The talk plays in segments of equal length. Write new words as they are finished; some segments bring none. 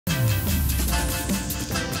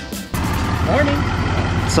Morning.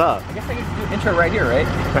 What's up? I guess I can do an intro right here, right?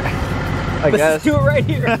 Let's do it right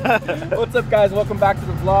here. What's up, guys? Welcome back to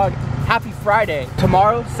the vlog. Happy Friday.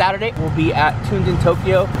 Tomorrow, Saturday, we'll be at Tuned in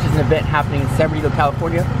Tokyo, which is an event happening in San Bernardino,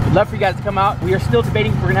 California. We'd love for you guys to come out. We are still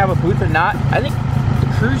debating if we're gonna have a booth or not. I think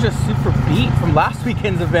the crew's just super beat from last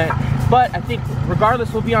weekend's event, but I think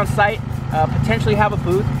regardless, we'll be on site, potentially have a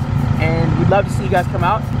booth, and we'd love to see you guys come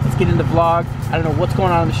out. Let's get into the vlog. I don't know what's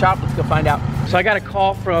going on in the shop. Let's go find out. So I got a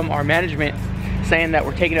call from our management saying that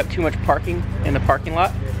we're taking up too much parking in the parking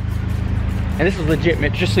lot. And this is legit,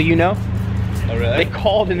 Mitch, just so you know. Oh, really? They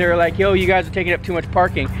called and they were like, yo, you guys are taking up too much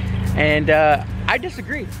parking. And I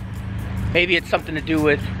disagree. Maybe it's something to do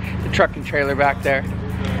with the truck and trailer back there.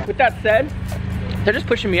 With that said, they're just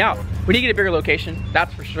pushing me out. We need to get a bigger location,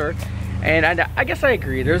 that's for sure. And I guess I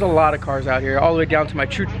agree. There's a lot of cars out here, all the way down to my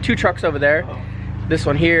two trucks over there. This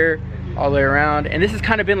one here, all the way around. And this has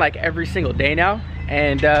kind of been like every single day now.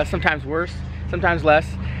 And sometimes worse, sometimes less.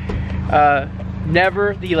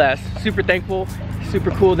 Nevertheless, super thankful,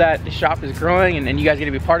 super cool that the shop is growing and you guys get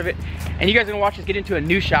to be a part of it. And you guys are gonna watch us get into a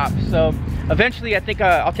new shop. So eventually I think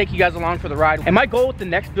I'll take you guys along for the ride. And my goal with the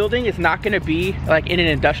next building is not gonna be like in an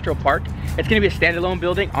industrial park. It's gonna be a standalone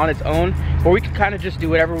building on its own where we can kind of just do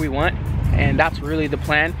whatever we want. And that's really the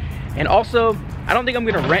plan. And also, I don't think I'm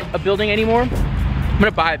gonna rent a building anymore. I'm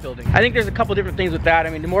gonna buy a building. I think there's a couple different things with that. I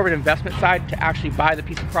mean, the more of an investment side to actually buy the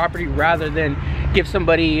piece of property rather than give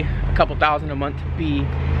somebody a couple thousand a month to be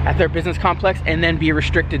at their business complex and then be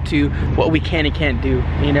restricted to what we can and can't do,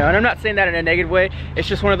 you know? And I'm not saying that in a negative way. It's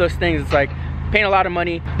just one of those things. It's like paying a lot of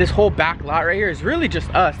money. This whole back lot right here is really just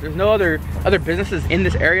us. There's no other businesses in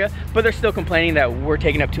this area, but they're still complaining that we're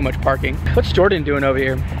taking up too much parking. What's Jordan doing over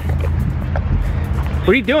here? What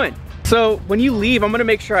are you doing? So when you leave, I'm gonna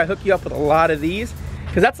make sure I hook you up with a lot of these,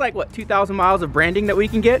 because that's like, what, 2,000 miles of branding that we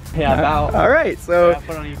can get? Yeah, about. All right, so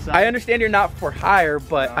Put on each side. I understand you're not for hire,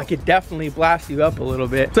 but I could definitely blast you up a little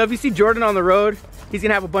bit. So if you see Jordan on the road, he's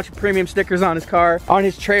gonna have a bunch of premium stickers on his car, on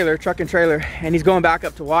his trailer, truck and trailer, and he's going back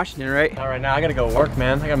up to Washington, right? All right, now I gotta go work,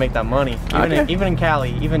 man. I gotta make that money. Okay. Even in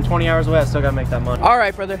Cali, even 20 hours away, I still gotta make that money. All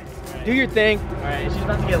right, brother, do your thing. All right, she's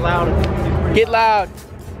about to get loud. Get loud.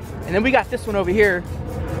 And then we got this one over here.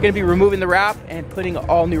 Gonna be removing the wrap and putting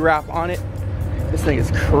all new wrap on it. This thing is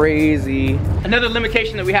crazy. Another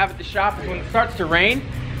limitation that we have at the shop is when it starts to rain,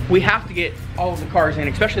 we have to get all of the cars in,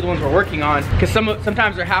 especially the ones we're working on, because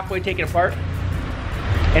sometimes they're halfway taken apart,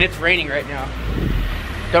 and it's raining right now.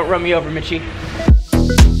 Don't run me over, Mitchie.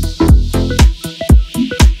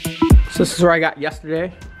 So this is where I got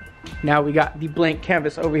yesterday. Now we got the blank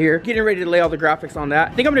canvas over here. Getting ready to lay all the graphics on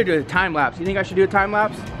that. I think I'm gonna do a time lapse. You think I should do a time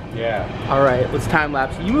lapse? Yeah. All right, let's time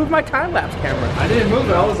lapse. You moved my time lapse camera. I didn't move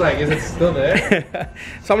it. I was like, is it still there?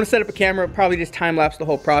 So I'm gonna set up a camera, probably just time lapse the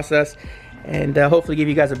whole process, and hopefully give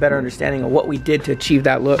you guys a better understanding of what we did to achieve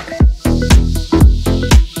that look.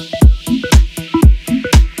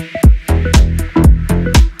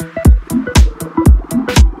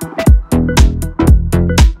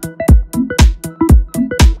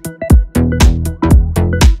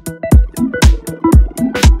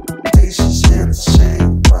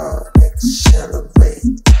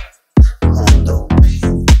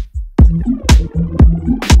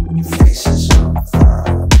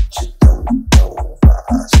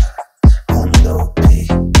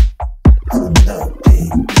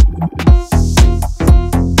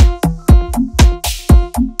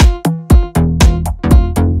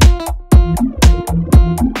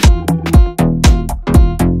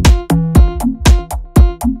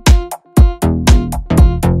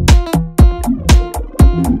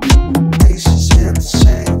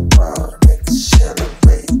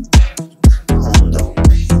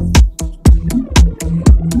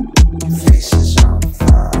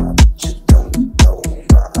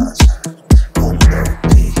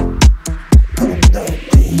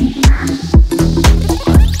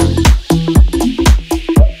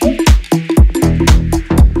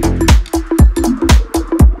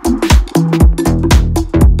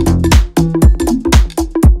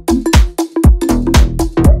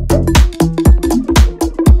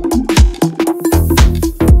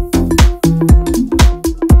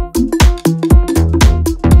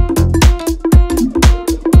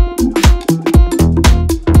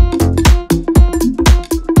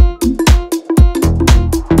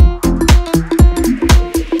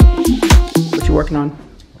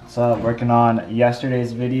 So working on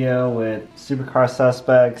yesterday's video with supercar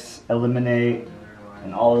suspects, eliminate,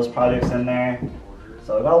 and all those projects in there. So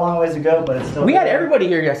So we got a long ways to go, but it's still. We had everybody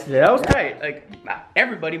here yesterday. That was tight. Like, not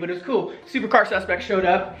everybody, but it was cool. Supercar Suspect showed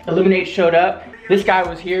up. Eliminate showed up. This guy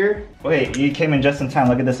was here. Wait, you came in just in time.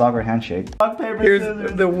 Look at this awkward handshake. Rock, paper, Here's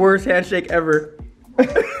scissors. the worst handshake ever.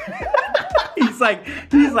 he's like,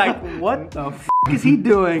 what the f is he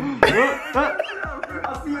doing?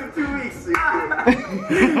 I'll see you in 2 weeks.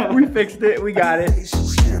 We fixed it. We got it.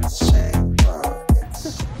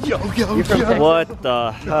 Yo. What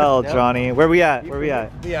the hell, Johnny? Where we at? We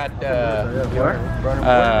at the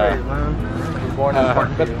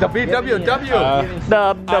BWW.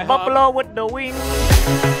 The buffalo with the wings.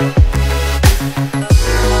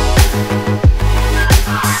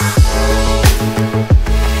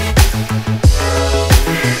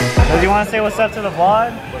 Does you want to say what's up to the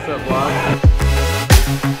vlog? What's up, vlog?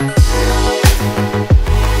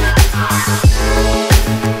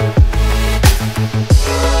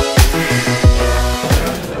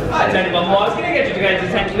 I was gonna get you guys'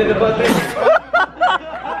 attention to the bus.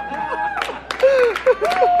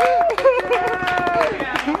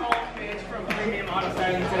 From premium auto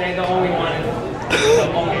styling today, the only one.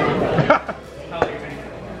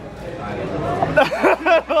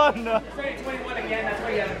 Oh no. 21 again, that's why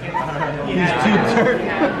you have a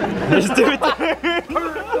Let's do it.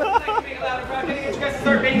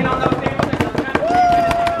 Start banging on those tables.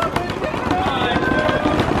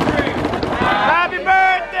 Happy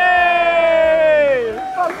birthday!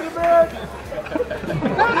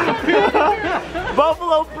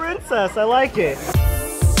 Buffalo Princess, I like it.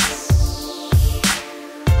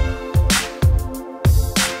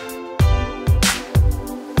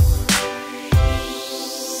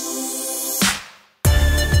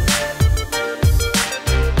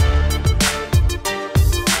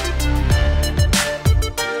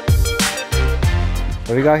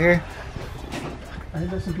 What do we got here? I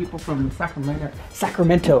think there's some people from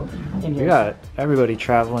Sacramento in here. We got everybody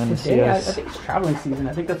traveling to see Today, I us. think it's traveling season.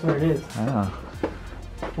 I think that's what it is. Oh.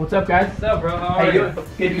 What's up, guys? What's up, bro? How How are you you? doing?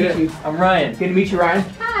 Good to meet you. I'm Ryan. Good to meet you, Ryan.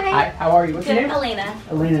 Hi. How are you? What's your Good, name? Elena.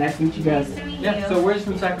 Elena, nice to meet you guys. Nice to meet you. Yeah, so we're just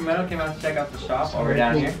from Sacramento. Came out to check out the shop while we're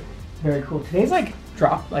down here. Very cool. Today's like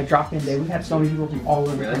drop-in day. We've had so many people from all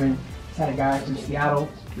over Really? come in. Just had a guy from Seattle.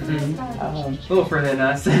 A little further than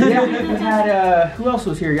us. Yeah, we had who else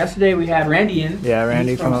was here yesterday? We had Randy in. Yeah,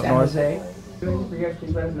 Randy He's from up San north. Jose. For you guys,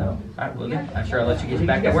 please let us know. Alright, well, I'm sure I'll let you get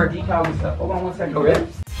back You to got work. some decals and stuff. Hold on one second. Oh, really?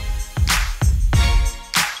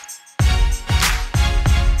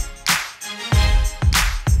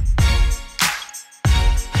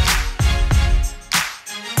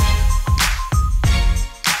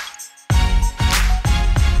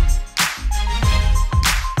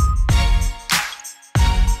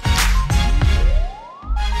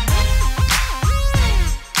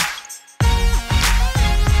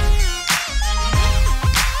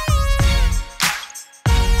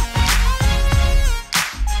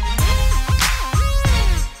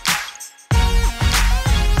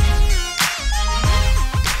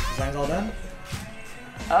 Design's all done?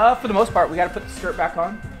 For the most part, we got to put the skirt back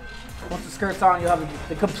on. Once the skirt's on, you'll have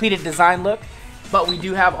the completed design look. But we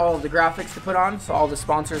do have all of the graphics to put on, so all the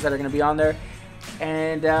sponsors that are going to be on there.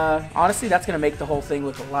 And honestly, that's going to make the whole thing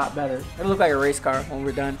look a lot better. It'll look like a race car when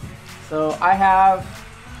we're done. So I have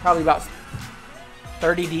probably about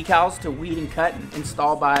 30 decals to weed and cut and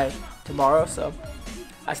install by tomorrow. So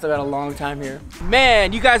I still got a long time here.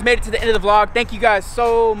 Man, you guys made it to the end of the vlog. Thank you guys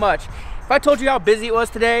so much. If I told you how busy it was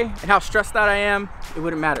today and how stressed out I am, it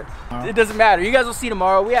wouldn't matter. It doesn't matter. You guys will see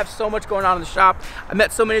tomorrow. We have so much going on in the shop. I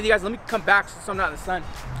met so many of you guys. Let me come back since I'm not in the sun.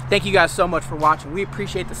 Thank you guys so much for watching. We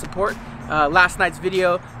appreciate the support. Last night's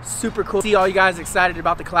video, super cool. See all you guys excited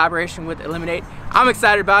about the collaboration with Eliminate. I'm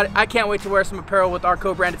excited about it. I can't wait to wear some apparel with our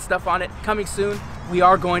co-branded stuff on it. Coming soon. We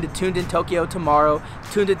are going to Tuned in Tokyo tomorrow.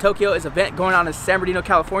 Tuned in Tokyo is an event going on in San Bernardino,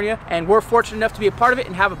 California, and we're fortunate enough to be a part of it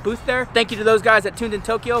and have a booth there. Thank you to those guys at Tuned in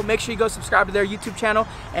Tokyo. Make sure you go subscribe to their YouTube channel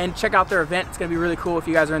and check out their event. It's gonna be really cool if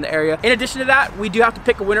you guys are in the area. In addition to that, we do have to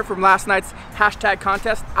pick a winner from last night's hashtag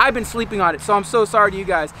contest. I've been sleeping on it, so I'm so sorry to you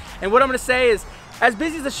guys. And what I'm gonna say is, as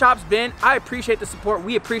busy as the shop's been, I appreciate the support,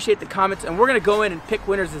 we appreciate the comments, and we're gonna go in and pick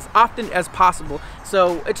winners as often as possible.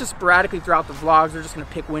 So it's just sporadically throughout the vlogs, we're just gonna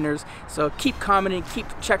pick winners. So keep commenting, keep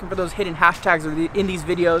checking for those hidden hashtags in these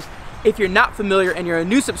videos. If you're not familiar and you're a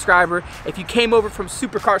new subscriber, if you came over from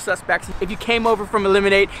Supercar Suspects, if you came over from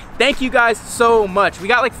Eliminate, thank you guys so much. We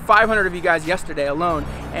got like 500 of you guys yesterday alone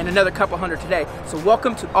and another couple hundred today. So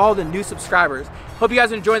welcome to all the new subscribers. Hope you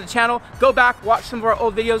guys are enjoying the channel. Go back, watch some of our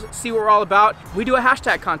old videos, see what we're all about. We do a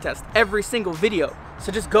hashtag contest every single video.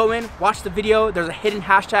 So just go in, watch the video. There's a hidden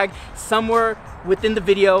hashtag somewhere within the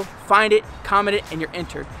video. Find it, comment it, and you're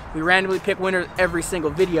entered. We randomly pick winners every single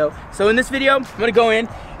video. So in this video, I'm gonna go in,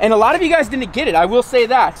 and a lot of you guys didn't get it, I will say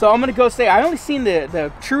that. So I'm gonna go say, I only seen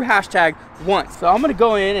the true hashtag once. So I'm gonna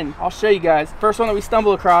go in and I'll show you guys. First one that we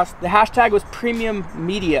stumbled across, the hashtag was premium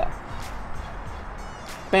media.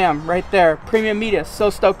 Bam, right there, premium media, so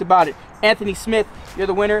stoked about it. Anthony Smith, you're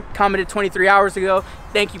the winner, commented 23 hours ago.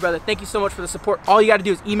 Thank you, brother. Thank you so much for the support. All you gotta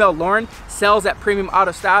do is email Lauren, sales@Premium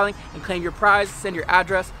Auto Styling, and claim your prize, send your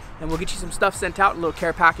address, and we'll get you some stuff sent out, a little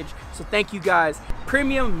care package. So thank you guys.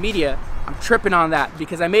 Premium media, I'm tripping on that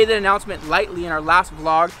because I made that announcement lightly in our last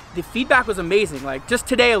vlog. The feedback was amazing. Like just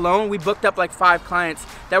today alone, we booked up like 5 clients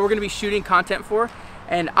that we're gonna be shooting content for.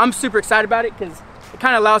 And I'm super excited about it because it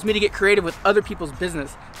kind of allows me to get creative with other people's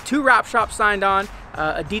business. 2 wrap shops signed on,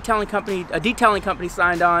 a detailing company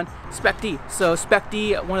signed on, Spec D. So Spec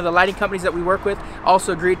D, one of the lighting companies that we work with,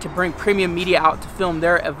 also agreed to bring premium media out to film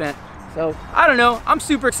their event. So I don't know, I'm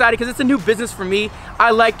super excited because it's a new business for me.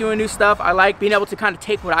 I like doing new stuff. I like being able to kind of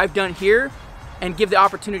take what I've done here and give the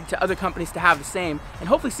opportunity to other companies to have the same and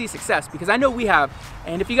hopefully see success, because I know we have.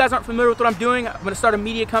 And if you guys aren't familiar with what I'm doing, I'm gonna start a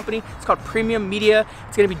media company. It's called Premium Media.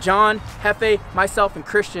 It's gonna be John, Jefe, myself, and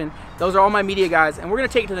Christian. Those are all my media guys, and we're gonna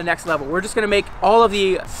take it to the next level. We're just gonna make all of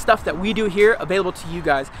the stuff that we do here available to you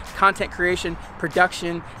guys. Content creation,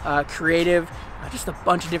 production, creative, just a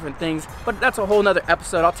bunch of different things. But that's a whole nother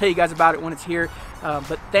episode. I'll tell you guys about it when it's here.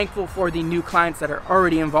 But thankful for the new clients that are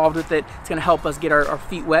already involved with it. It's gonna help us get our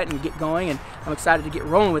feet wet and get going, and I'm excited to get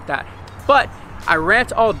rolling with that. But I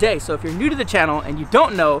rant all day, so if you're new to the channel and you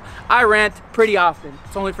don't know, I rant pretty often.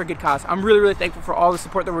 It's only for good cause. I'm really, really thankful for all the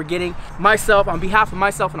support that we're getting. Myself, on behalf of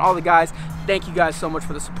myself and all the guys, thank you guys so much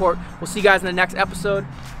for the support. We'll see you guys in the next episode.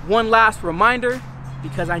 One last reminder,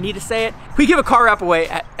 because I need to say it, we give a car wrap away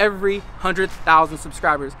at every 100,000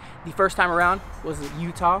 subscribers. The first time around was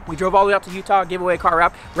Utah. We drove all the way out to Utah, gave away a car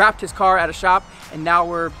wrap, wrapped his car at a shop, and now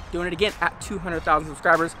we're doing it again at 200,000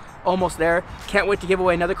 subscribers. Almost there. Can't wait to give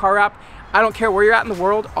away another car wrap. I don't care where you're at in the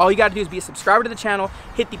world. All you got to do is be a subscriber to the channel,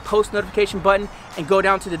 hit the post notification button, and go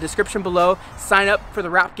down to the description below. Sign up for the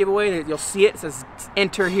wrap giveaway. You'll see it. It says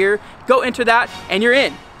enter here. Go enter that, and you're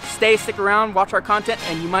in. Stick around, watch our content,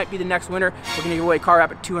 and you might be the next winner. We're going to give away a car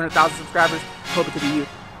wrap at 200,000 subscribers. Hope it could be you.